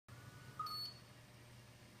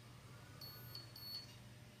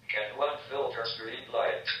filter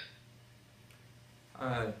streetlight?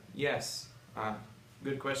 Yes,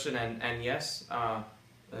 good question, and yes,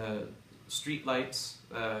 streetlights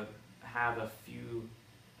have a few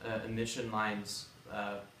emission lines,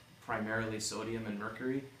 primarily sodium and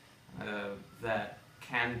mercury, that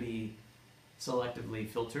can be selectively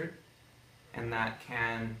filtered, and that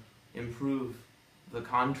can improve the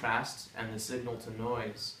contrast and the signal to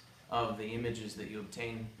noise of the images that you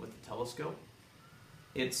obtain with the telescope.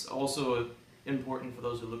 It's also important for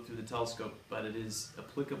those who look through the telescope, but it is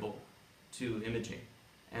applicable to imaging.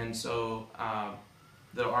 And so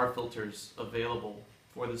there are filters available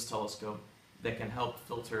for this telescope that can help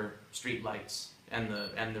filter street lights and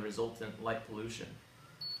the resultant light pollution.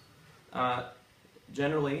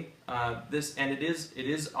 Generally, it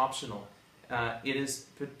is optional. It is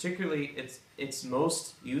particularly it's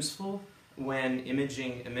most useful when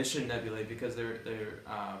imaging emission nebulae, because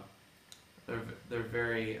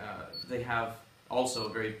they have also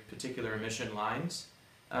very particular emission lines.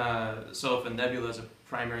 So if a nebula is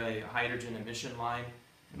primarily a hydrogen emission line,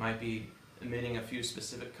 it might be emitting a few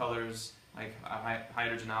specific colors like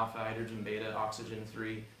hydrogen alpha, hydrogen beta, oxygen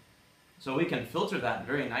 3. So we can filter that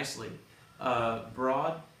very nicely. A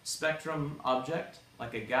broad spectrum object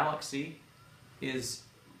like a galaxy is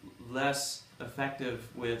less effective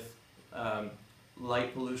with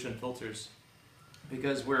light pollution filters,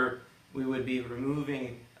 because we would be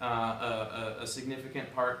removing a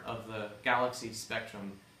significant part of the galaxy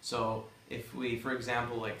spectrum. So if we, for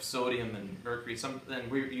example, like sodium and mercury, then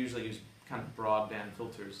we usually use kind of broadband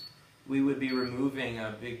filters. We would be removing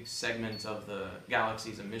a big segment of the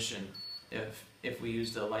galaxy's emission if we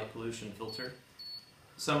used a light pollution filter.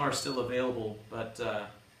 Some are still available, but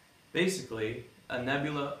basically a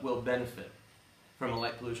nebula will benefit from a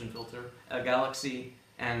light pollution filter. A galaxy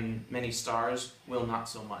and many stars will not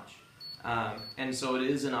so much. And so it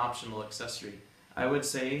is an optional accessory. I would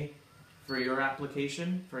say for your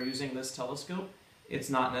application, for using this telescope, it's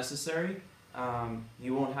not necessary.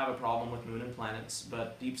 You won't have a problem with moon and planets,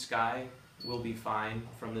 but deep sky will be fine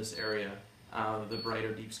from this area, the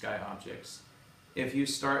brighter deep sky objects. If you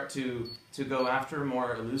start to go after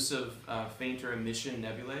more elusive, fainter emission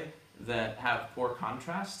nebulae that have poor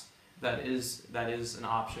contrast, that is an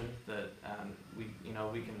option that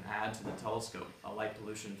we can add to the telescope, a light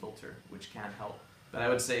pollution filter, which can help. But I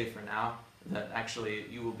would say for now that actually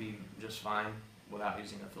you will be just fine without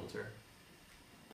using a filter.